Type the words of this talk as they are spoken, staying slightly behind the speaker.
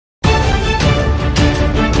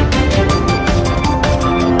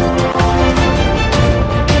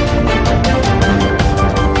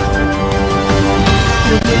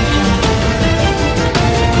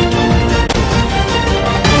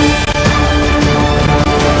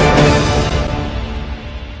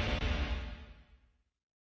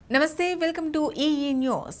Welcome to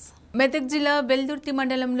eenews. Medak జిల్లా వెల్దుర్తి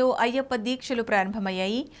మండలంలో అయ్యప్ప దీక్షలు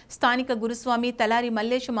ప్రారంభమయ్యాయి. స్థానిక గురుస్వామి తలారి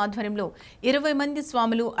మల్లేశం ఆధ్వర్యంలో 20 మంది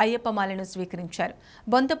స్వాములు అయ్యప్ప మాలను స్వీకరించారు.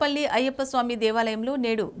 బొంతపల్లి అయ్యప్ప స్వామి దేవాలయంలో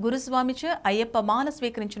నేడు గురుస్వామిచే అయ్యప్ప మాల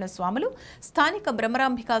స్వీకరించిన స్వాములు స్థానిక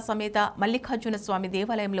బ్రహ్మరాంబిక సమేత మల్లికార్జున స్వామి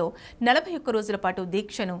దేవాలయంలో 41 రోజుల పాటు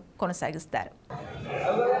దీక్షను కొనసాగిస్తారు.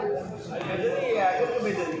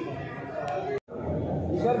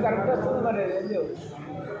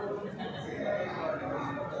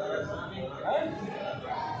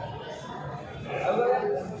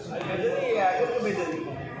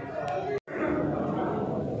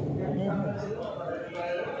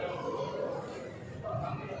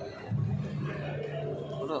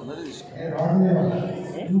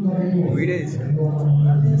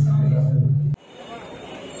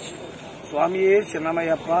 స్వామి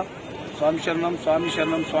శరణమయ్యప్ప, స్వామి శరణం, స్వామి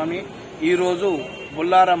శరణం స్వామి. ఈరోజు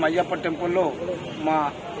బుల్లారం అయ్యప్ప టెంపుల్లో మా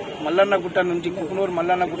మల్లన్నగుట్ట నుంచి, కుకునూరు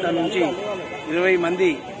మల్లన్నగుట్ట నుంచి 20 మంది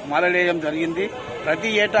మాలలేయడం జరిగింది. ప్రతి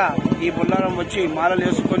ఏటా ఈ బుల్లారం వచ్చి మాలలు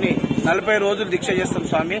వేసుకుని 40 రోజులు దీక్ష చేస్తాం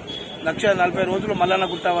స్వామి. 40 రోజులు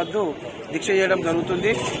మల్లన్నగుట్ట వద్దు దీక్ష చేయడం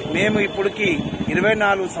జరుగుతుంది. మేము ఇప్పటికి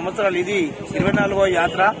 24 సంవత్సరాలు, ఇది 24వ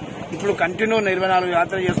యాత్ర. ఇప్పుడు కంటిన్యూ 24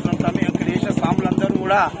 యాత్ర చేస్తున్నాం స్వామి. అక్కడ చేసే స్వాములందరూ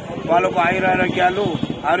కూడా వాళ్ళకు ఆయురారోగ్యాలు,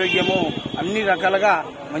 ఆరోగ్యము అన్ని రకాలుగా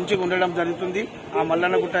మంచిగా ఉండడం జరుగుతుంది. ఆ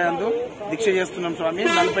మల్లన్నగుట్ట యందు దీక్ష చేస్తున్నాం స్వామి.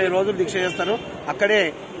 40 రోజులు దీక్ష చేస్తారు. అక్కడే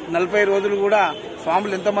 40 రోజులు కూడా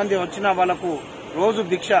స్వాములు ఎంతమంది వచ్చినా వాళ్ళకు రోజు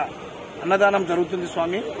దీక్ష అన్నదానం జరుగుతుంది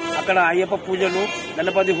స్వామి. అక్కడ అయ్యప్ప పూజలు,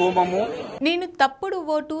 గణపతి హోమము. నేను తప్పుడు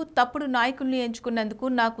ఓటు, తప్పుడు నాయకుల్ని ఎంచుకున్నందుకు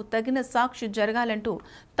నాకు తగిన సాక్షి జరగాలంటూ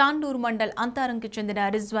తాండూరు మండల్ అంతారంకి చెందిన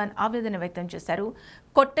రిజ్వాన్ ఆవేదన వ్యక్తం చేశారు.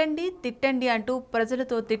 కొట్టండి, తిట్టండి అంటూ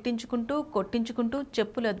ప్రజలతో తిట్టించుకుంటూ, కొట్టించుకుంటూ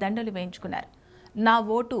చెప్పుల దండలు వేయించుకున్నారు. నా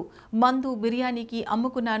ఓటు మందు, బిర్యానీకి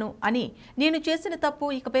అమ్ముకున్నాను అని, నేను చేసిన తప్పు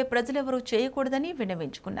ఇకపై ప్రజలెవరూ చేయకూడదని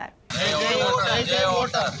విన్నవించుకున్నారు.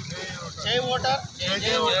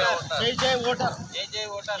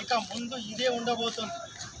 ఇక ముందు ఇదే ఉండబోతుంది.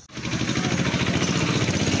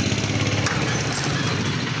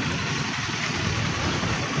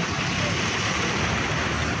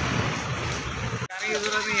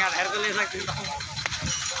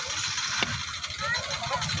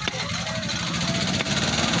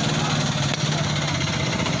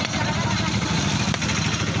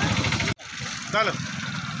 चलो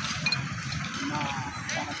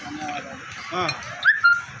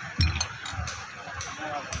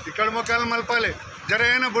ఇక్కడ మొక్కలు మలపాలి జర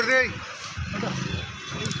అయినా బుడిదే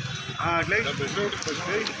అట్లే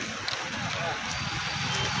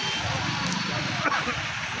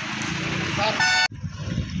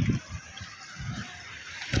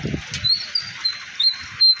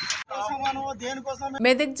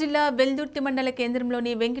మెదక్ జిల్లా వెల్దుర్తి మండల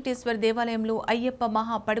కేంద్రంలోని వెంకటేశ్వర దేవాలయంలో అయ్యప్ప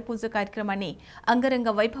మహా పడిపూజ కార్యక్రమాన్ని అంగరంగ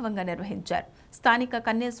వైభవంగా నిర్వహించారు. స్థానిక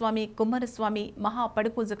కన్యాస్వామి కుమారస్వామి మహా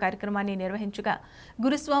పడిపూజ కార్యక్రమాన్ని నిర్వహించగా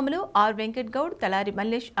గురుస్వాములు ఆర్ వెంకట్ గౌడ్, తలారి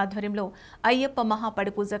మల్లేష్ ఆధ్వర్యంలో అయ్యప్ప మహా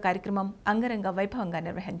పడిపూజ కార్యక్రమం అంగరంగ వైభవంగా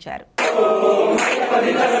నిర్వహించారు.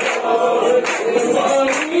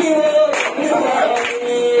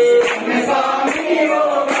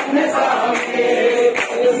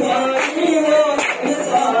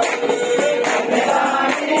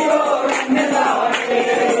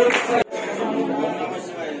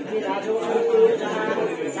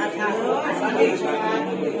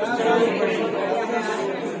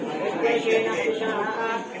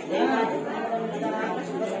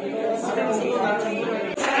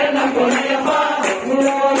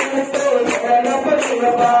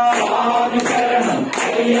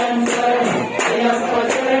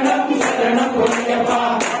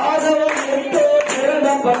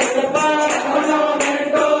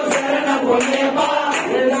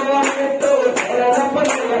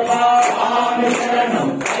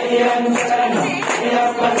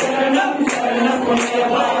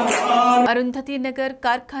 అరుంధతి నగర్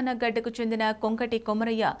కార్ఖానా గడ్డకు చెందిన కొంకటి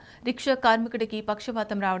కొమరయ్య రిక్షా కార్మికుడికి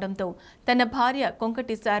పక్షవాతం రావడంతో తన భార్య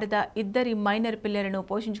కొంకటి శారద 2 మైనర్ పిల్లలను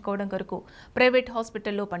పోషించుకోవడం కొరకు ప్రైవేట్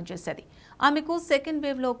హాస్పిటల్లో పనిచేసేది. ఆమెకు సెకండ్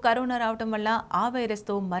వేవ్ లో కరోనా రావడం వల్ల ఆ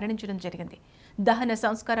వైరస్తో మరణించడం జరిగింది. దహన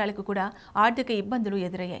సంస్కారాలకు కూడా ఆర్థిక ఇబ్బందులు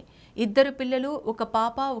ఎదురయ్యాయి. 2 పిల్లలు, ఒక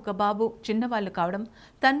పాప, ఒక బాబు చిన్నవాళ్లు కావడం,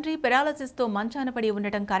 తండ్రి పెరాలసిస్తో మంచాన పడి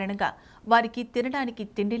ఉండటం కారణంగా వారికి తినడానికి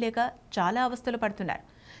తిండి లేక చాలా అవస్థలు పడుతున్నారు.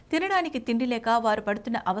 తినడానికి తిండి లేక వారు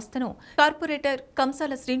పడుతున్న అవస్థను కార్పొరేటర్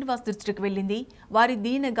కంసాల శ్రీనివాస్ దృష్టికి వెళ్లింది. వారి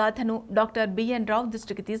దీన గాథను డాక్టర్ బిఎన్ రావు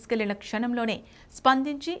దృష్టికి తీసుకెళ్లిన క్షణంలోనే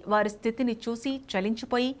స్పందించి వారి స్థితిని చూసి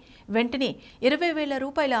చలించిపోయి వెంటనే 20,000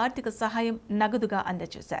 రూపాయల ఆర్థిక సహాయం నగదుగా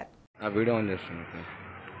అందజేశారు.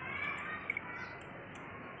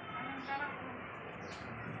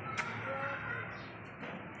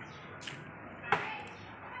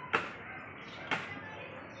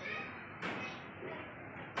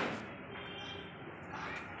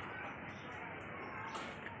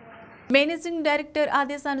 మేనేజింగ్ డైరెక్టర్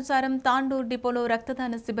ఆదేశానుసారం తాండూర్ డిపోలో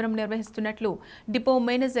రక్తదాన శిబిరం నిర్వహిస్తున్నట్లు డిపో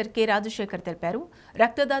మేనేజర్ కె రాజశేఖర్ తెలిపారు.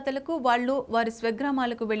 రక్తదాతలకు వాళ్లు వారి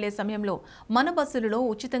స్వగ్రామాలకు వెళ్లే సమయంలో మన బస్సులలో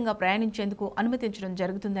ఉచితంగా ప్రయాణించేందుకు అనుమతించడం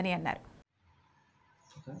జరుగుతుందని అన్నారు.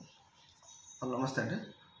 నమస్తే అండి,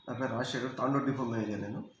 నా పేరు రాజశేఖర్, తాండూర్ డిపో మేనేజర్.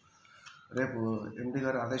 నేను రేపు ఎండి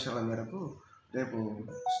గారి ఆదేశాల మేరకు రేపు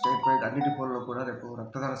స్టేట్ వైడ్ అన్ని డిపోల్లో కూడా రేపు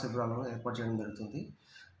రక్తదాన శిబిరాలను ఏర్పాటు చేయడం జరుగుతుంది.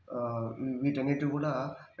 వీటన్నిటి కూడా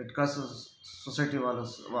రెడ్ క్రాస్ సొసైటీ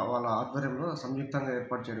వాళ్ళ ఆధ్వర్యంలో సంయుక్తంగా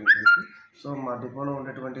ఏర్పాటు చేయడం జరిగింది. సో మా డిపోలో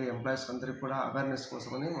ఉన్నటువంటి ఎంప్లాయీస్ అందరికీ కూడా అవేర్నెస్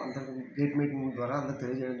కోసమని అందరికీ గేట్ మీటింగ్ ద్వారా అందరికి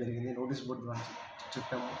తెలియజేయడం జరిగింది. నోటీస్ బోర్డు ద్వారా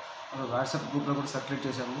చెప్పాము, వాట్సాప్ గ్రూప్లో కూడా సర్క్యులేట్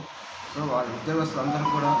చేశాము. సో వాళ్ళ ఉద్యోగస్తులు అందరూ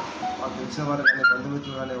కూడా వాళ్ళు తెలిసిన వారు కానీ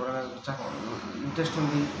బంధుమిత్రులు కానీ ఎవరైనా ఇంట్రెస్ట్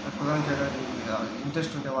ఉంది రక్తదానం చేయడానికి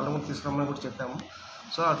ఇంట్రెస్ట్ ఉంటే వాళ్ళని కూడా తీసుకురామని కూడా చెప్పాము.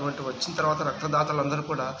 సో అటువంటి వచ్చిన తర్వాత రక్తదాతలందరూ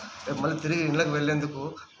కూడా మళ్ళీ తిరిగి ఇళ్ళకి వెళ్లేందుకు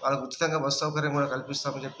వాళ్ళకు ఉచితంగా బస్సు సౌకర్యం కూడా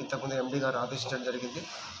కల్పిస్తామని చెప్పి ఇంతకుముందు ఎండీ గారు ఆదేశించడం జరిగింది.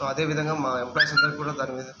 సో అదేవిధంగా మా ఎంప్లాయీస్ అందరికీ కూడా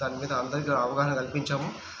దాని మీద అందరికీ అవగాహన కల్పించాము,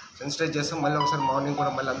 సెన్సిటైజ్ చేస్తాం. మళ్ళీ ఒకసారి మార్నింగ్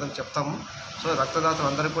కూడా మళ్ళీ అందరికీ చెప్తాము. సో రక్తదాతలు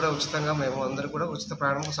అందరూ కూడా ఉచితంగా మేము అందరూ కూడా ఉచిత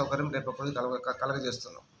ప్రయాణం సౌకర్యం రేపు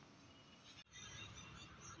కలగజేస్తున్నాం.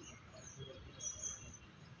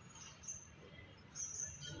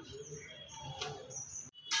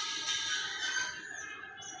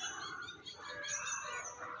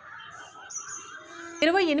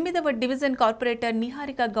 28వ డివిజన్ కార్పొరేటర్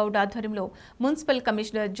నిహారిక గౌడ్ ఆధ్వర్యంలో మున్సిపల్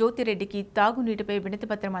కమిషనర్ జ్యోతిరెడ్డికి తాగునీటిపై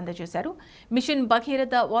వినతిపత్రం అందజేశారు. మిషన్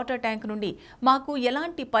భగీరథ వాటర్ ట్యాంక్ నుండి మాకు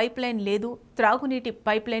ఎలాంటి పైప్ లైన్ లేదు, త్రాగునీటి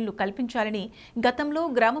పైప్ లైన్లు కల్పించాలని గతంలో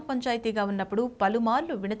గ్రామ పంచాయతీగా ఉన్నప్పుడు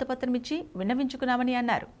పలుమార్లు వినతిపత్రం ఇచ్చి విన్నవించుకున్నామని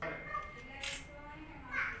అన్నారు.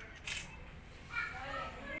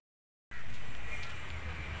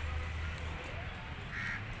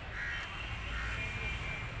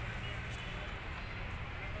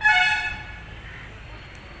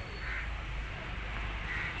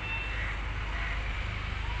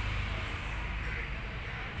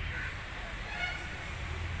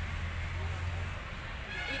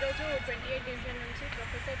 ఈరోజు 28 డివిజన్ నుంచి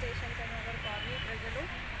ప్రొఫెసర్ జయశంకర్ నగర్ కాలనీ ప్రజలు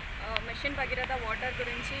మిషన్ భగీరథ వాటర్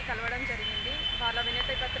గురించి కలవడం జరిగింది. వాళ్ళ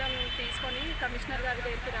వినతి పత్రం తీసుకొని కమిషనర్ గారి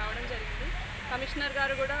దగ్గరికి రావడం జరిగింది. కమిషనర్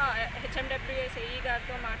గారు కూడా హెచ్ఎండబ్ల్యూఎస్ ఏఈ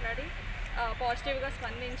గారితో మాట్లాడి పాజిటివ్గా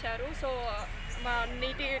స్పందించారు. సో మా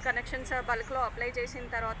నీటి కనెక్షన్స్ బల్క్లో అప్లై చేసిన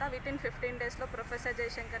తర్వాత వితిన్ 15 డేస్లో ప్రొఫెసర్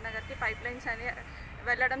జయశంకర్ నగర్కి పైప్ లైన్స్ అని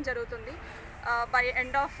వెళ్ళడం జరుగుతుంది. బై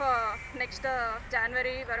ఎండ్ ఆఫ్ నెక్స్ట్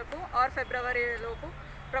జనవరి వరకు ఆర్ ఫిబ్రవరి లోపు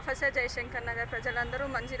ప్రొఫెసర్ జయశంకర్ నగర్ ప్రజలందరూ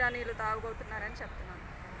మంజీరా నీళ్లు తాగబోతున్నారని చెప్తున్నారు.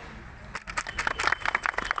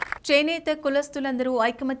 చేనేత కులస్తులందరూ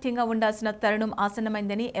ఐకమత్యంగా ఉండాల్సిన తరుణం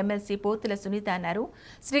ఆసన్నమైందని ఎమ్మెల్సీ పోతుల సునీత అన్నారు.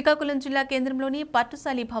 శ్రీకాకుళం జిల్లా కేంద్రంలోని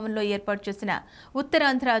పట్టుసాలి భవన్లో ఏర్పాటు చేసిన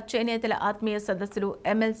ఉత్తరాంధ్ర చేనేతల ఆత్మీయ సదస్సులు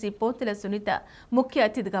ఎమ్మెల్సీ పోతుల సునీత ముఖ్య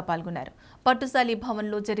అతిథిగా పాల్గొన్నారు. పట్టుసాలి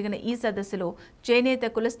భవన్లో జరిగిన ఈ సదస్సులో చేనేత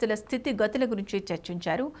కులస్తుల స్థితిగతుల గురించి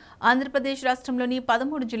చర్చించారు. ఆంధ్రప్రదేశ్ రాష్ట్రంలోని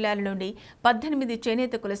 13 జిల్లాల నుండి 18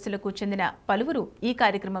 చేనేత కులస్తులకు చెందిన పలువురు ఈ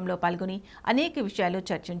కార్యక్రమంలో పాల్గొని అనేక విషయాలు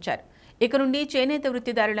చర్చించారు. ఇక నుండి చేనేత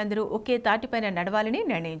వృత్తిదారులందరూ ఒకే తాటిపైన నడవాలని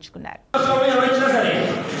నిర్ణయించుకున్నారు.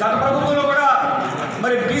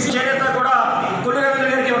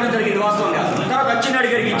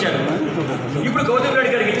 ఇప్పుడు గౌతమ్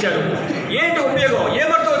రెడ్డి గారికి ఇచ్చారు. ఏంటి ఉపయోగం?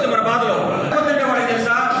 ఏమర్థమవుతుంది మన బాధలో? వాడికి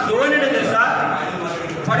తెలుసా, దోణి తెలుసా,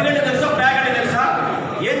 పడిగంటే తెలుసా, బ్యాగ్ అంటే తెలుసా,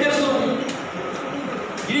 ఏం తెలుసు?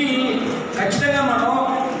 ఇది ఖచ్చితంగా మనం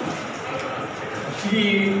ఈ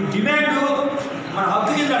డిమాండ్ మన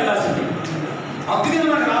హక్కు కింద అడగాల్సింది, హక్కు కింద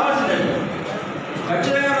మనకు రావాల్సిందే.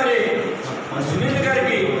 ఖచ్చితంగా మరి మన సునీత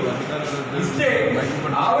గారికి ఇస్తే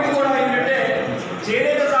ఆవిడ కూడా ఏంటంటే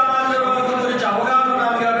చేనేత సామాజిక వర్గం గురించి అవగాహన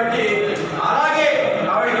ఉన్నాను కాబట్టి అలాగే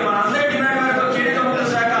ఆవిడకి మన అందరి డిమాండ్ వరకు చేనేత మంత్రిత్వ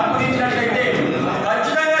శాఖ అప్పగించినట్లయితే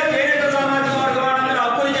ఖచ్చితంగా చేనేత సామాజిక వర్గం వాళ్ళందరూ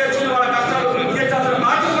అప్పులు చేసుకుని వాళ్ళ కష్టాలు తీర్చాల్సిన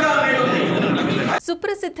బాధ్యత కూడా ఉంది.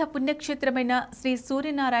 సుప్రసిద్ధ పుణ్యక్షేత్రమైన శ్రీ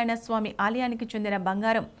సూర్యనారాయణ స్వామి ఆలయానికి చెందిన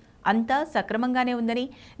బంగారం అంతా సక్రమంగానే ఉందని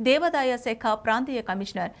దేవాదాయ శాఖ ప్రాంతీయ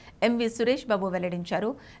కమిషనర్ ఎంవి సురేష్ బాబు వెల్లడించారు.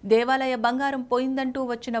 దేవాలయ బంగారం పోయిందంటూ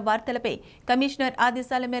వచ్చిన వార్తలపై కమిషనర్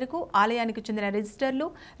ఆదేశాల మేరకు ఆలయానికి చెందిన రిజిస్టర్లు,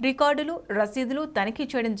 రికార్డులు, రసీదులు తనిఖీ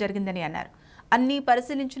చేయడం జరిగిందని అన్నారు. అన్నీ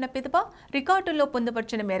పరిశీలించిన పిదప రికార్డుల్లో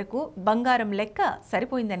పొందుపరిచిన మేరకు బంగారం లెక్క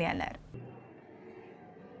సరిపోయిందని అన్నారు.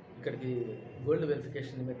 ఇక్కడికి గోల్డ్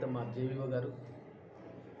వెరిఫికేషన్ నిమిత్తం మా జేవీఓ గారు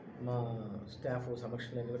మా స్టాఫ్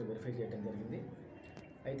సమక్షంలో కూడా వెరిఫై చేయడం జరిగింది.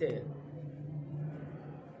 అయితే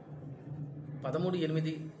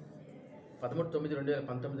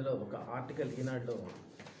 13/9/2019లో ఒక ఆర్టికల్ ఈనాడులో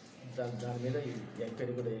దాని మీద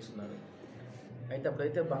ఎంక్వైరీ కూడా చేస్తున్నారు. అయితే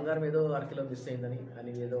అప్పుడైతే బంగారం ఏదో అరకిలో మిస్ అయిందని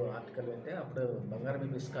అని ఏదో ఆర్టికల్ అంటే అప్పుడు బంగారం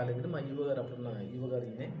మిస్ కాలేదని మా ఈవో గారు అప్పుడున్న ఈవో గారు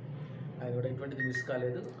ఈయనే ఆయన కూడా ఎటువంటిది మిస్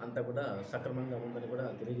కాలేదు, అంతా కూడా సక్రమంగా ఉందని కూడా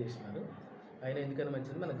తెలియజేసినారు. ఆయన ఎందుకని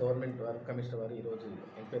మంచిది మన గవర్నమెంట్ వారు కమిషనర్ వారు ఈరోజు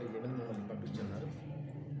ఎంక్వైరీ చేయమని మమ్మల్ని పంపించున్నారు.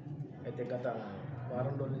 అయితే గత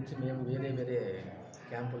వారం రోజుల నుంచి మేము వేరే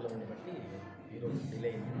క్యాంపుల్లో ఉండబట్టి ఈరోజు డిలే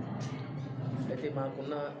అయింది. అయితే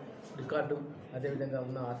మాకున్న రికార్డు అదేవిధంగా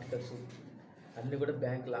ఉన్న ఆర్టికల్స్ అన్నీ కూడా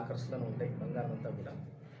బ్యాంక్ లాకర్స్లోనే ఉంటాయి, బంగారం అంతా కూడా.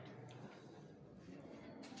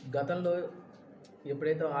 గతంలో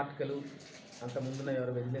ఎప్పుడైతే ఆర్టికల్ అంత ముందున్న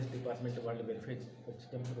ఎవరు విజిలెన్స్ డిపార్ట్మెంట్ వాళ్ళు వెరిఫై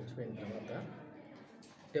టెంపుల్కి వచ్చిపోయిన తర్వాత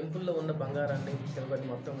టెంపుల్లో ఉన్న బంగారాన్ని సిల్వర్ని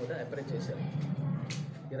మొత్తం కూడా అప్రైజ్ చేశారు.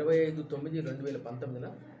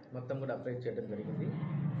 25/9/2019 మొత్తం కూడా అప్రైజ్ చేయడం జరిగింది.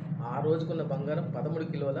 ఆ రోజుకున్న బంగారం 13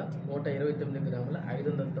 కిలోల 129 గ్రాముల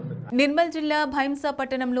 590. నిర్మల్ జిల్లా భైంసా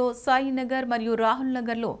పట్టణంలో సాయినగర్ మరియు రాహుల్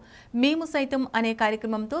నగర్లో మేము సైతం అనే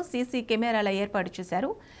కార్యక్రమంతో సీసీ కెమెరాల ఏర్పాటు చేశారు.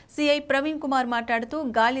 సిఐ ప్రవీణ్ కుమార్ మాట్లాడుతూ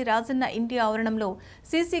గాలి రాజన్న ఇంటి ఆవరణంలో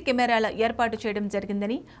సీసీ కెమెరాల ఏర్పాటు చేయడం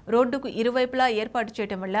జరిగిందని, రోడ్డుకు ఇరువైపులా ఏర్పాటు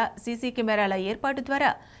చేయడం వల్ల సీసీ కెమెరాల ఏర్పాటు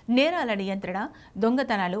ద్వారా నేరాల నియంత్రణ,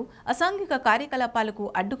 దొంగతనాలు, అసాంఘిక కార్యకలాపాలకు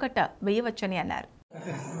అడ్డుకట్ట వేయవచ్చని అన్నారు.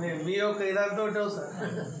 మీ యొక్క ఇదంతో sir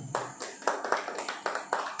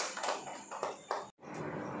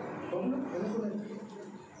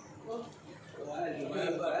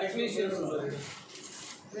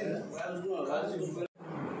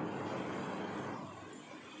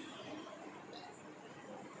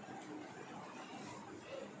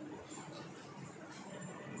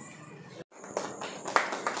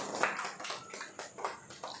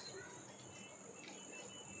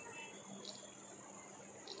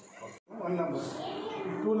one number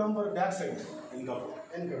 2 number back side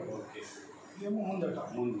వెనక ఓకే ఇదేమో ముందట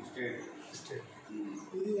ముందు స్ట్రేట్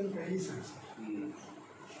ఇది వెనక ఈ సైడ్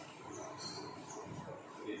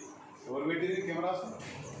ఎవరు పెట్టింది కెమెరాస్?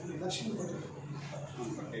 లక్ష్మీ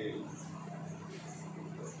పటేల్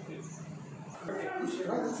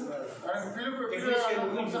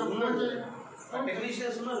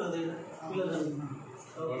టెక్నీషియన్స్ ఉన్నారు కదా.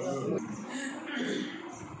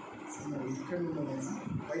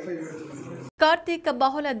 కార్తీక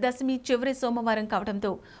బహుళ దశమి చివరి సోమవారం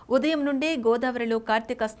కావడంతో ఉదయం నుండే గోదావరిలో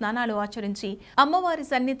కార్తీక స్నానాలు ఆచరించి అమ్మవారి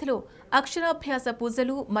సన్నిధిలో అక్షరాభ్యాస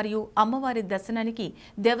పూజలు మరియు అమ్మవారి దర్శనానికి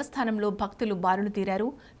దేవస్థానంలో భక్తులు బారులు తీరారు.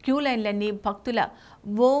 క్యూ లైన్లన్నీ భక్తుల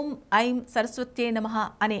ఓం ఐం సరస్వత్యే నమః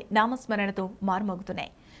అనే నామస్మరణతో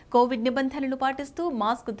మారుమోగుతున్నాయి. కోవిడ్ నిబంధనలు పాటిస్తూ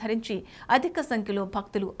మాస్క్ ధరించి అధిక సంఖ్యలో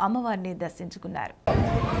భక్తులు అమ్మవారిని దర్శించుకున్నారు.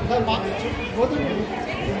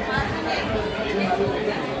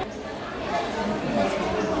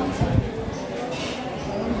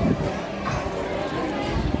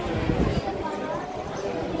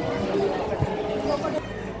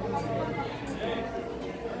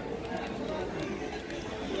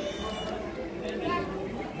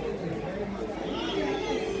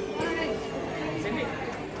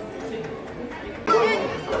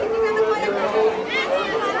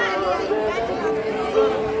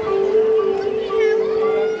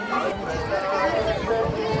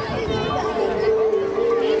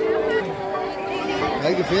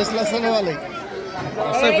 ఫేస్లెస్ అనే వాళ్ళకి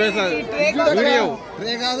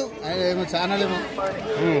ట్రే కాదు, ఏమో ఛానల్ ఏమో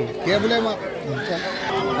కేబుల్ ఏమో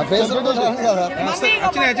ఫేస్ కదా.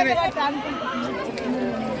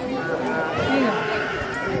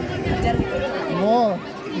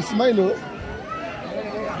 ఇస్మాయిల్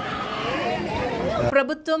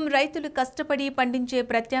ప్రభుత్వం రైతులు కష్టపడి పండించే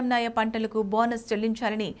ప్రత్యామ్నాయ పంటలకు బోనస్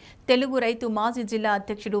చెల్లించాలని తెలుగు రైతు మాజీ జిల్లా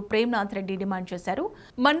అధ్యక్షుడు ప్రేమ్నాథ్ రెడ్డి డిమాండ్ చేశారు.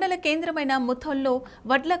 మండల కేంద్రమైన ముథోల్లో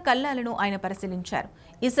వడ్ల కల్లాలను ఆయన పరిశీలించారు.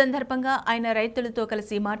 ఈ సందర్భంగా ఆయన రైతులతో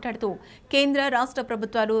కలిసి మాట్లాడుతూ కేంద్ర రాష్ట్ర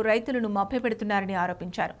ప్రభుత్వాలు రైతులను మభ్యపెడుతున్నారని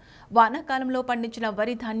ఆరోపించారు. వానాకాలంలో పండించిన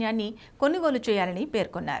వరి ధాన్యాన్ని కొనుగోలు చేయాలని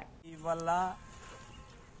పేర్కొన్నారు.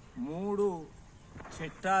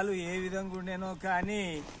 చట్టాలు ఏ విధంగా ఉండేనో కానీ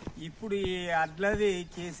ఇప్పుడు ఈ అడ్లది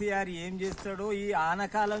కేసీఆర్ ఏం చేస్తాడో, ఈ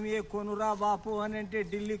ఆనకాలం ఏ కొనురా బాపు అని అంటే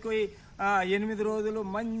ఢిల్లీకి పోయి 8 రోజులు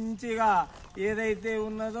మంచిగా ఏదైతే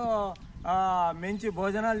ఉన్నదో మంచి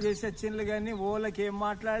భోజనాలు చేసి వచ్చిండ్రు కానీ ఓళ్ళకి ఏం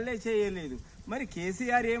మాట్లాడలే చేయలేదు. మరి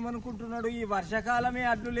కేసీఆర్ ఏమనుకుంటున్నాడు, ఈ వర్షాకాలమే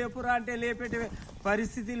అడ్లు లేపురా అంటే లేపే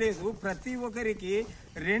పరిస్థితి లేదు. ప్రతి ఒక్కరికి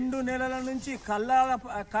 2 నెలల నుంచి కళ్ళ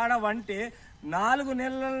కాడ వంటే 4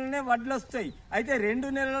 నెలలనే వడ్లు వస్తాయి. అయితే 2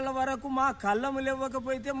 నెలల వరకు మా కళ్ళములు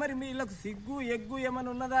ఇవ్వకపోతే మరి వీళ్ళకు సిగ్గు ఎగ్గు ఏమైనా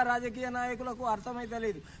ఉన్నదా రాజకీయ నాయకులకు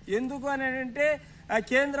అర్థమైతలేదు. ఎందుకు అని అంటే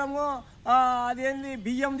కేంద్రము అదేంది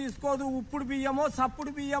బియ్యం తీసుకోదు, ఉప్పుడు బియ్యమో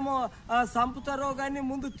సప్పుడు బియ్యమో సంపుతారో కానీ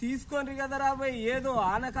ముందు తీసుకొని కదా రాబోయ్, ఏదో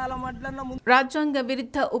ఆనకాలం అట్లన్నా. రాజ్యాంగ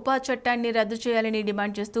విరుద్ధ ఉపా చట్టాన్ని రద్దు చేయాలని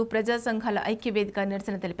డిమాండ్ చేస్తూ ప్రజా సంఘాల ఐక్యవేదిక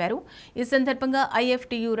నిరసన తెలిపారు. ఈ సందర్భంగా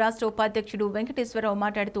ఐఎఫ్టియు రాష్ట్ర ఉపాధ్యక్షుడు వెంకటేశ్వరరావు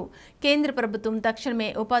మాట్లాడుతూ కేంద్ర ప్రభుత్వం తక్షణమే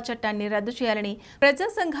ఉపా చట్టాన్ని రద్దు చేయాలని, ప్రజా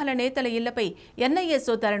సంఘాల నేతల ఇళ్లపై ఎన్ఐఏ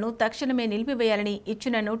సోదాలను తక్షణమే నిలిపివేయాలని,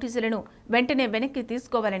 ఇచ్చిన నోటీసులను వెంటనే వెనక్కి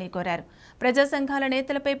తీసుకోవాలని కోరారు. ప్రజా సంఘాల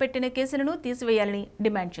నేతలపై పెట్టిన కేసులను తీసివేయాలని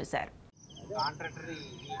డిమాండ్ చేశారు.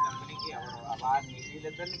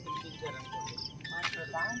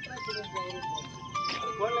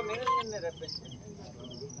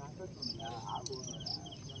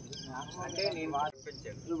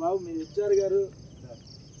 బాబు మీరు హెచ్ఆర్ గారు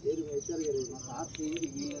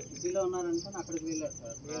సిటీలో ఉన్నారనుకోని అక్కడికి వెళ్ళారు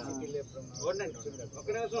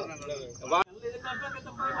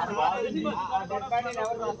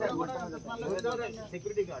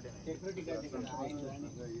సెక్యూరిటీ గార్డ్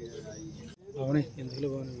అవునే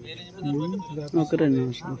ఎందుకు ఒక 2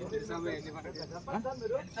 నిమిషాలు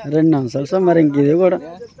 2 నిమిషాలు సార్. మరి ఇంక ఇది కూడా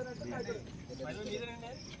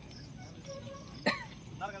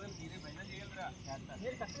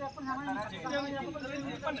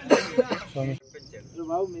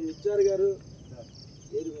బాబు మీరు హెచ్ఆర్ గారు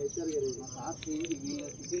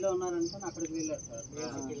సిటీలో ఉన్నారనుకోని అక్కడికి వెళ్ళారు.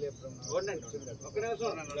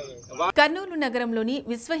 కర్నూలు నగరంలోని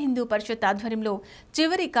విశ్వ హిందూ పరిషత్ ఆధ్వర్యంలో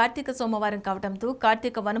చివరి కార్తీక సోమవారం కావడంతో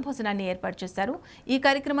కార్తీక వనభోజనాన్ని ఏర్పాటు చేశారు. ఈ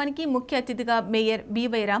కార్యక్రమానికి ముఖ్య అతిథిగా మేయర్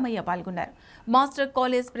బివై రామయ్య పాల్గొన్నారు. మాస్టర్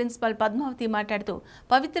కాలేజ్ ప్రిన్సిపల్ పద్మావతి మాట్లాడుతూ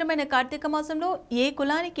పవిత్రమైన కార్తీక మాసంలో ఏ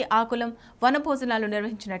కులానికి ఆ కులం వనభోజనాలు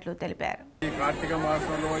నిర్వహించినట్లు తెలిపారు. ఈ కార్తీక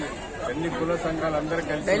మాసంలో అన్ని కుల సంఘాలు అందరూ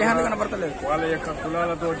కలిసి వాళ్ళ యొక్క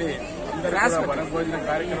కులాలతోటి అందరూ వనభోజన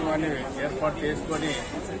కార్యక్రమాన్ని ఏర్పాటు చేసుకొని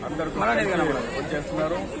అందరూ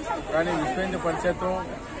చేస్తున్నారు. కానీ విశ్వ హిందూ పరిషత్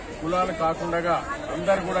కులాలు కాకుండా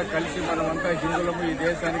అందరూ కూడా కలిసి మనమంతా హిందువులము, ఈ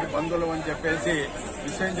దేశానికి బంధువులం అని చెప్పేసి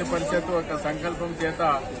విశ్వ హిందూ పరిషత్ ఒక సంకల్పం చేత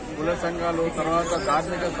కుల సంఘాలు, తర్వాత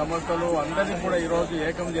ధార్మిక సంస్థలు అందరినీ కూడా ఈరోజు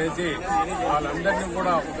ఏకం చేసి వాళ్ళందరినీ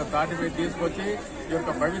కూడా ఒక తాటిపై తీసుకొచ్చి ఈ యొక్క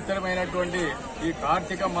పవిత్రమైనటువంటి ఈ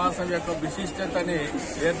కార్తీక మాసం యొక్క విశిష్టతని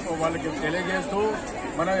వాళ్ళకి తెలియజేస్తూ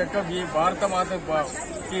మన యొక్క ఈ భారత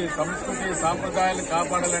మాతకి సంస్కృతి సాంప్రదాయాలు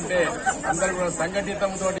కాపాడాలంటే అందరూ కూడా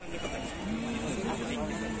సంఘటితంతో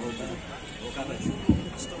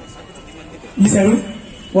ఈసారి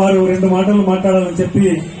వారు 2 మాటలు మాట్లాడాలని చెప్పి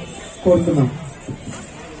కోరుతున్నాం.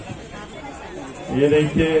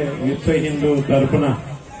 ఏదైతే విశ్వ హిందూ తరఫున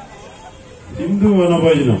హిందూ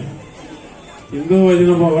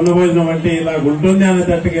వనభోజనం అంటే ఇలా ఉంటుంది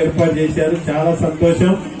అనేటట్టుగా ఏర్పాటు చేశారు. చాలా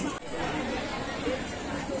సంతోషం.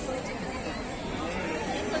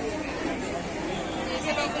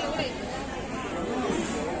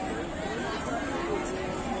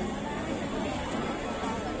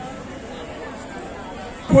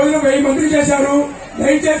 భోజనం 1000 మందికి చేశారు.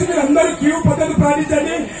 దయచేసి మీరు అందరూ క్యూ పద్ధతి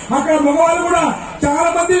పాటించండి. అక్కడ మగవాళ్ళు కూడా చాలా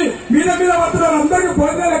మంది మీద పడుతున్నారు. అందరికీ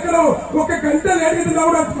భోజనాలు ఎక్కడో 1 గంట లేట్ తిన్నా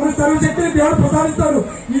కూడా మన సర్వశక్తిని దేవుడు ప్రసాదిస్తాడు.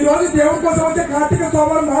 ఈ రోజు దేవుడి కోసం వచ్చే కార్తీక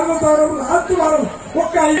సోమవారం 4వ సోమవారం లాస్ట్ వారం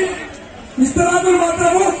ఒక్క ఇస్తరాకులు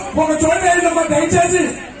మాత్రము ఒక చోట దయచేసి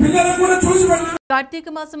పిల్లలకు కూడా చూసి పెట్టండి. కార్తీక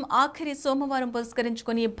మాసం ఆఖరి సోమవారం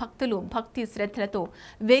పురస్కరించుకుని భక్తులు భక్తి శ్రద్ధలతో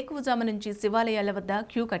వేకువజాము నుంచి శివాలయాల వద్ద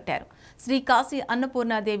క్యూ కట్టారు. శ్రీ కాశీ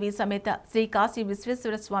అన్నపూర్ణాదేవి సమేత శ్రీ కాశీ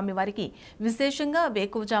విశ్వేశ్వర స్వామి వారికి విశేషంగా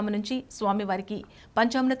వేకువజాము నుంచి స్వామివారికి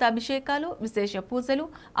పంచామృత అభిషేకాలు, విశేష పూజలు,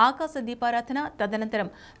 ఆకాశ దీపారాధన, తదనంతరం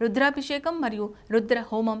రుద్రాభిషేకం మరియు రుద్ర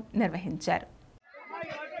హోమం నిర్వహించారు.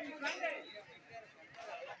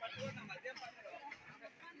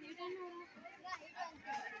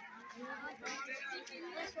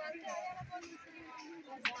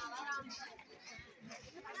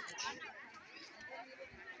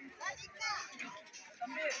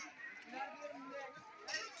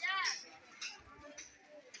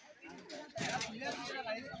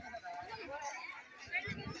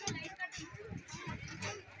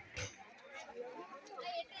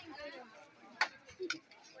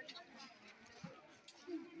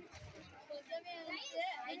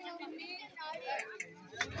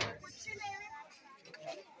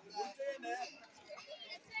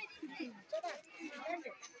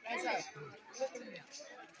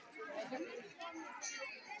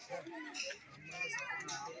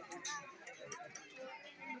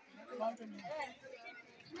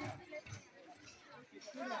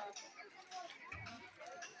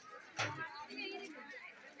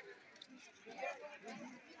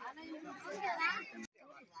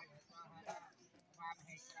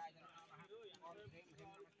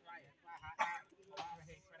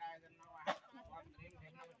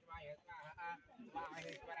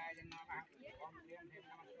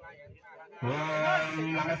 ఓం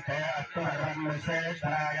నమస్తే అస్తు భగవన్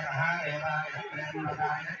విశ్వేశ్వరాయ మహాదేవాయ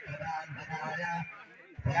ప్రేమదాయ కృతార్థకాయ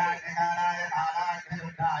ధ్యానకాలాయ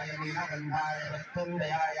కాలాగ్నిరుద్ధాయ నీలగంధాయ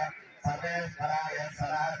మృత్యుంజయాయ సర్వేశ్వరాయ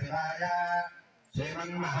సదాశివాయ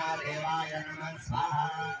శ్రీమన్మహాదేవాయ నమః స్వాహా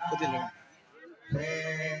శ్రీ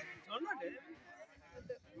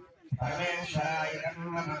పరమేశ్వరాయ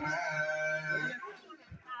నమః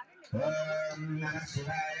ఓం నమః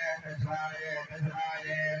శివాయ శివాయ శివాయ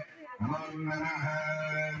నమో నమః.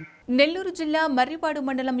 నెల్లూరు జిల్లా మర్రిపాడు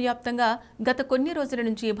మండలం వ్యాప్తంగా గత కొన్ని రోజుల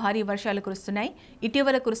నుంచి భారీ వర్షాలు కురుస్తున్నాయి.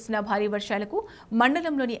 ఇటీవల కురుస్తున్న భారీ వర్షాలకు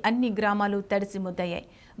మండలంలోని అన్ని గ్రామాలు తడిసి ముద్దయ్యాయి.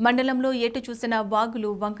 మండలంలో ఎటు చూసినా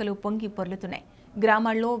వాగులు వంకలు పొంగి పొర్లుతున్నాయి.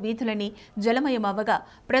 గ్రామాల్లో వీధులని జలమయమవ్వగా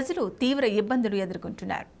ప్రజలు తీవ్ర ఇబ్బందులు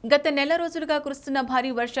ఎదుర్కొంటున్నారు. గత నెల రోజులుగా కురుస్తున్న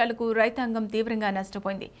భారీ వర్షాలకు రైతాంగం తీవ్రంగా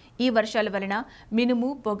నష్టపోయింది. ఈ వర్షాల వలన మినుము,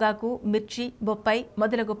 పొగాకు, మిర్చి, బొప్పాయి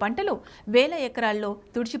మొదలగు పంటలు వేల ఎకరాల్లో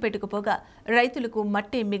తుడిచిపెట్టుకుపోగా రైతులకు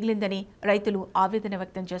మట్టే మిగిలిందని రైతులు ఆవేదన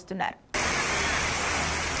వ్యక్తం చేస్తున్నారు.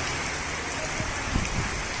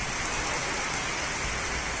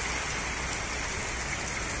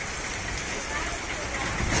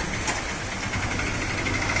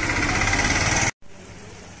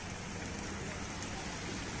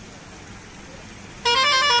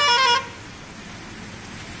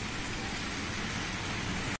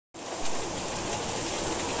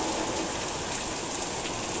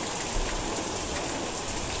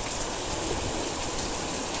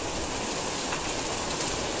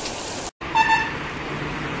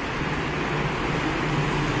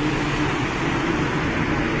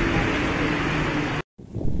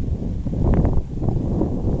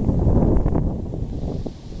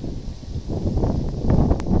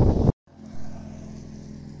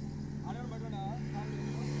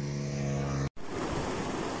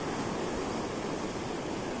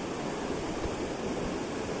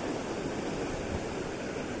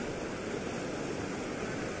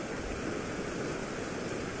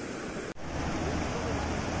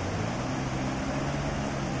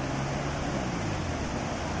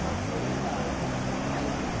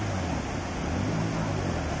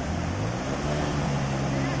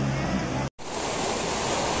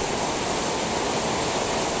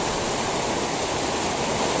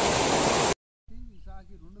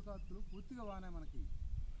 పూర్తిగా వానే మనకి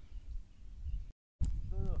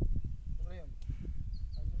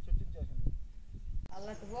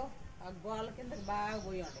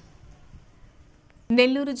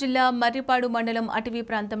నెల్లూరు జిల్లా మర్రిపాడు మండలం అటవీ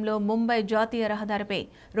ప్రాంతంలో ముంబై జాతీయ రహదారిపై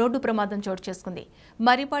రోడ్డు ప్రమాదం చోటు చేసుకుంది.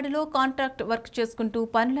 మర్రిపాడులో కాంట్రాక్ట్ వర్క్ చేసుకుంటూ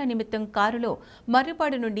పనుల నిమిత్తం కారులో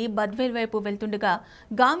మర్రిపాడు నుండి బద్వేల్ వైపు వెళ్తుండగా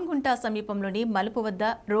గాంగుంట సమీపంలోని మలుపు వద్ద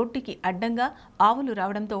రోడ్డుకి అడ్డంగా ఆవులు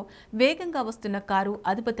రావడంతో వేగంగా వస్తున్న కారు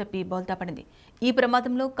అదుపు తప్పి బోల్తాపడింది. ఈ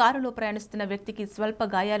ప్రమాదంలో కారులో ప్రయాణిస్తున్న వ్యక్తికి స్వల్ప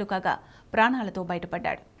గాయాలు కాగా ప్రాణాలతో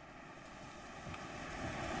బయటపడ్డాడు.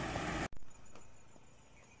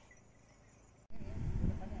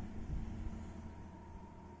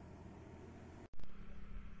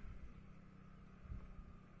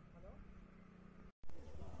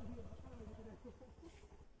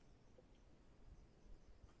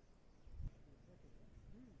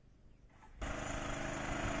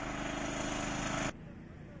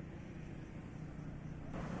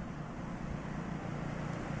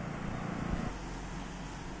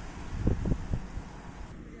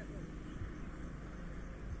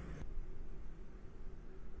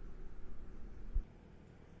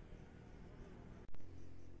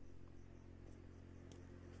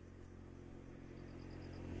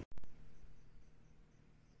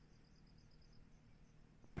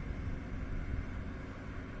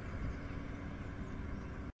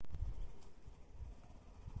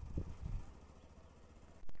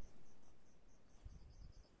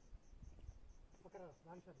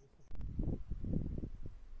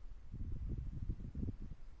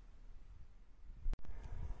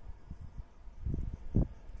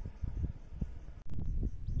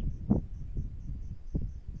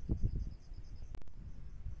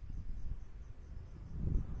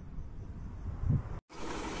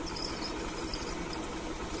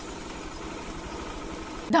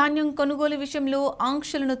 ధాన్యం కొనుగోలు విషయంలో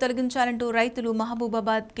ఆంక్షలను తొలగించాలంటూ రైతులు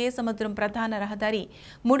మహబూబాబాద్ కే సముద్రం ప్రధాన రహదారి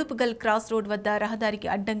ముడుపుగల్ క్రాస్ రోడ్ వద్ద రహదారికి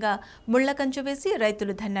అడ్డంగా ముళ్ల కంచె వేసి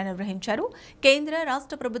రైతులు ధర్నా నిర్వహించారు. కేంద్ర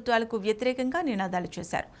రాష్ట్ర ప్రభుత్వాలకు వ్యతిరేకంగా నినాదాలు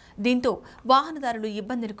చేశారు. దీంతో వాహనదారులు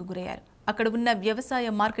ఇబ్బందులకు గురయ్యారు. అక్కడ ఉన్న వ్యవసాయ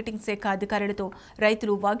మార్కెటింగ్ శాఖ అధికారులతో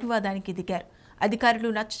రైతులు వాగ్వివాదానికి దిగారు. అధికారులు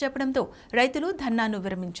నచ్చచెప్పడంతో రైతులు ధర్నాను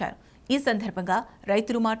విరమించారు. ఈ సందర్భంగా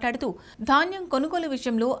రైతులు మాట్లాడుతూ ధాన్యం కొనుగోలు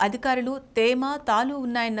విషయంలో అధికారులు తేమ తాలు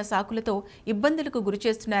ఉన్నాయన్న సాకులతో ఇబ్బందులకు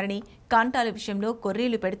గురిచేస్తున్నారని, కాంటాల విషయంలో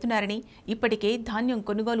కొర్రీలు పెడుతున్నారని, ఇప్పటికే ధాన్యం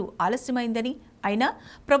కొనుగోలు ఆలస్యమైందని, అయినా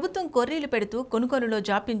ప్రభుత్వం కొర్రీలు పెడుతూ కొనుగోలులో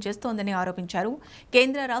జాప్యం చేస్తోందని ఆరోపించారు.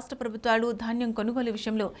 కేంద్ర రాష్ట్ర ప్రభుత్వాలు ధాన్యం కొనుగోలు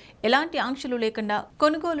విషయంలో ఎలాంటి ఆంక్షలు లేకుండా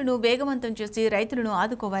కొనుగోలును వేగవంతం చేసి రైతులను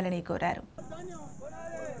ఆదుకోవాలని కోరారు.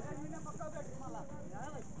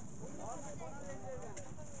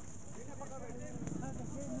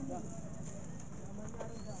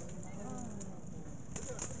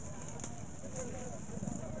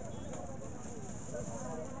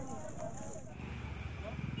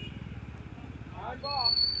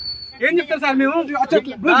 ఏం చెప్తారు సార్ మేము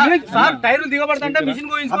సార్ టైర్లు దిగబడుతుంటే మిషన్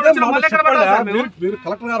మీరు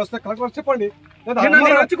కలెక్టర్ గారు వస్తే కలెక్టర్ గారు చెప్పండి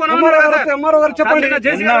ఎంఆర్ఓ గారు చెప్పండి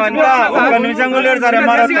ఒక్క నిమిషం కూడా సార్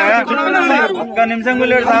ఒక్క నిమిషం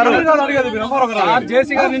కూడా సార్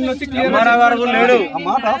జేసీ గారు నిన్న వచ్చి ఎంఆర్ఓ గారు లేడు ఆ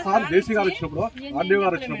మాట సార్ జేసీ గారు వచ్చినప్పుడు ఆర్డీఓ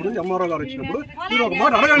గారు వచ్చినప్పుడు ఎంఆర్ఓ గారు వచ్చినప్పుడు మీరు ఒక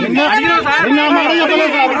మాట అడగండి.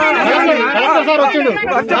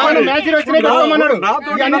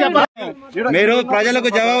 మీరు ప్రజలకు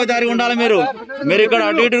జవాబుదారీ ఉండాలి. మీరు ఇక్కడ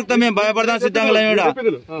అటు ఇటు మేము భయపడదాం సిద్ధంగా లేవు.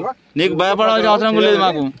 నీకు భయపడాల్సిన అవసరం లేదు.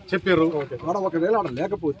 మాకు చెప్పారు ఒకవేళ అక్కడ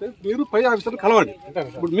లేకపోతే మీరు పై ఆఫీసర్ కలవండి.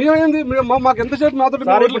 ఇప్పుడు మేమైంది మాకు ఎంతసేపు మాతో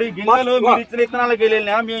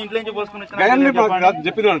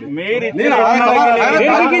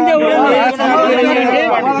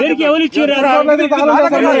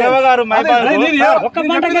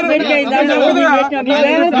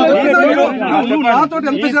నాతో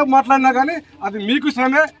ఎంతసేపు మాట్లాడినా కానీ అది మీకు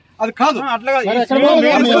శ్రమే, అది కాదు.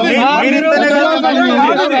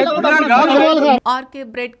 ఆర్కే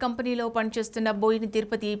బ్రెడ్ కంపెనీలో పనిచేస్తున్న బోయిని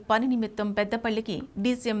తిరుపతి పని నిమిత్తం పెద్దపల్లికి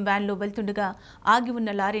డీసీఎం వ్యాన్ లో వెళ్తుండగా ఆగి ఉన్న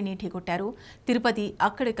లారీని ఢీకొట్టారు. తిరుపతి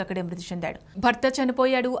అక్కడికక్కడే మృతి చెందాడు. భర్త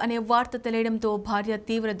చనిపోయాడు అనే వార్త తెలియడంతో భార్య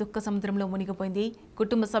తీవ్ర దుఃఖ సముద్రంలో మునిగిపోయింది.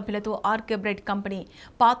 కుటుంబ సభ్యులతో ఆర్కే బ్రెడ్ కంపెనీ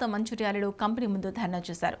పాత మంచిర్యాలలో కంపెనీ ముందు ధర్నా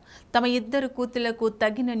చేశారు. తమ ఇద్దరు కూతుళ్లకు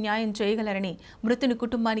తగిన న్యాయం చేయగలరని, మృతుని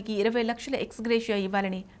కుటుంబానికి 20 లక్షల ఎక్స్గ్రేషియా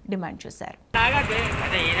ఇవ్వాలని డిమాండ్ చేశారు.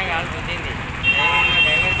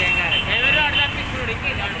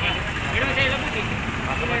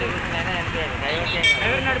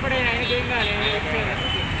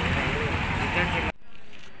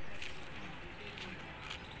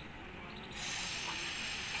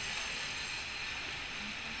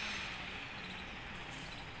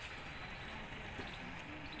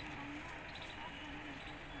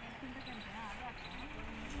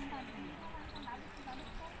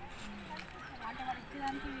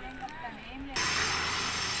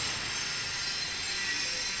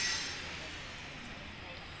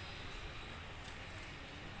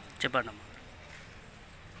 చెప్పండి.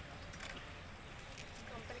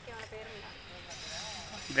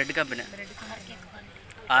 Bread company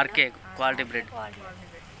RK quality bread.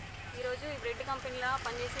 ఈరోజు ఈ బ్రెడ్ కంపెనీలో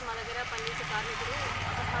పనిచేసి మా దగ్గర పనిచేసే కార్మికులు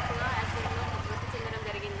అకస్మాత్తుగా యాక్సిడెంట్లో మృతి చెందడం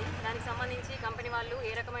జరిగింది. దానికి సంబంధించి కంపెనీ వాళ్ళు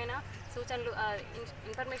ఏ రకమైన సూచనలు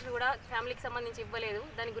ఇన్ఫర్మేషన్ కూడా ఫ్యామిలీకి సంబంధించి ఇవ్వలేదు.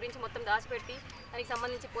 దాని గురించి మొత్తం దాచిపెట్టి దానికి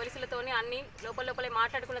సంబంధించి పోలీసులతోనే అన్ని లోపలే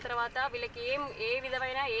మాట్లాడుకున్న తర్వాత వీళ్ళకి ఏ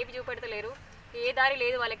విధమైన ఏవి చూపెడతలేరు, ఏ దారి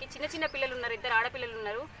లేదు. వాళ్ళకి చిన్న చిన్న పిల్లలు ఉన్నారు, 2 ఆడపిల్లలు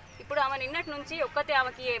ఉన్నారు. ఇప్పుడు ఆమె నిన్నటి నుంచి ఒక్కతే,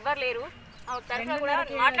 ఆమెకి ఎవరు లేరు, ఆమె తరఫున కూడా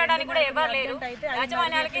మాట్లాడడానికి కూడా ఎవరు లేరు.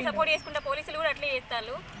 యాజమాన్యాలకి సపోర్ట్ చేసుకుంటే పోలీసులు కూడా అట్లే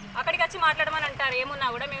చేస్తారు. అక్కడికి వచ్చి మాట్లాడమని అంటారు. ఏమున్నా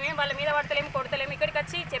కూడా మేమేం వాళ్ళ మీద పడతలేము, కొడతలేము, ఇక్కడికి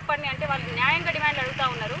వచ్చి చెప్పండి అంటే వాళ్ళు న్యాయంగా డిమాండ్లు అడుగుతా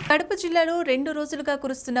ఉన్నారు. కడప జిల్లాలో 2 రోజులుగా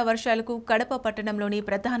కురుస్తున్న వర్షాలకు కడప పట్టణంలోని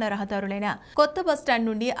ప్రధాన రహదారులైన కొత్త బస్టాండ్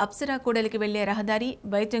నుండి అప్సరా కూడలికి వెళ్లే రహదారి,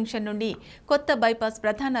 వై జంక్షన్ నుండి కొత్త బైపాస్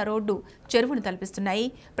ప్రధాన రోడ్డు చెరువును తలపిస్తున్నాయి.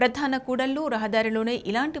 ప్రధాన కూడళ్లు రహదారిలోనే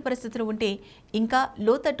ఇలాంటి పరిస్థితులు ఉంటే ఇంకా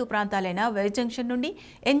లోతట్టు ప్రాంతాలైన వై జంక్షన్ నుండి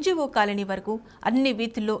ఎన్జీఓ కాలనీ వరకు అన్ని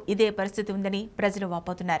వీధుల్లో ఇదే పరిస్థితి ఉందని ప్రజలు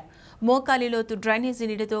వాపోతున్నారు. మోకాలి లోతు డ్రైనేజీ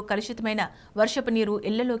నీటితో కలుషితమైన వర్షపు నీరు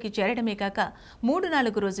ఇళ్లలోకి చేరడమే కాక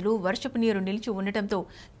 3-4 రోజులు వర్షపు నీరు నిలిచి ఉండటంతో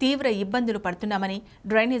తీవ్ర ఇబ్బందులు పడుతున్నామని,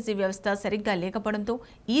 డ్రైనేజీ వ్యవస్థ సరిగ్గా లేకపోవడంతో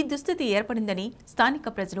ఈ దుస్థితి ఏర్పడిందని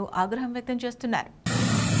స్థానిక ప్రజలు ఆగ్రహం వ్యక్తం చేస్తున్నారు.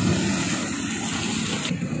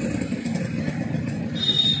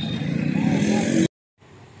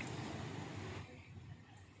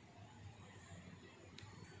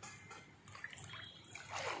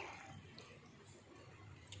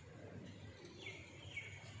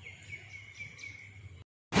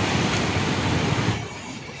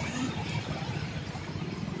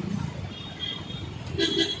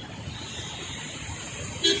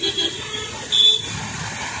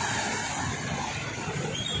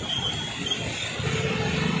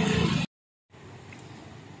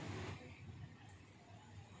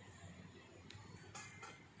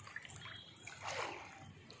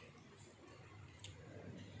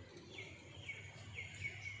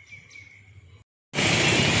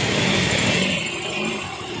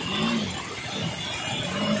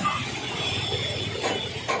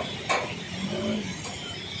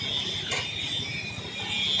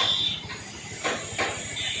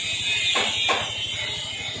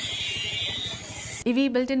 ఇవి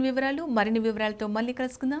బులెటిన్ వివరాలు. మరిన్ని వివరాలతో మళ్ళీ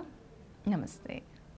కలుసుకుందాం. నమస్తే.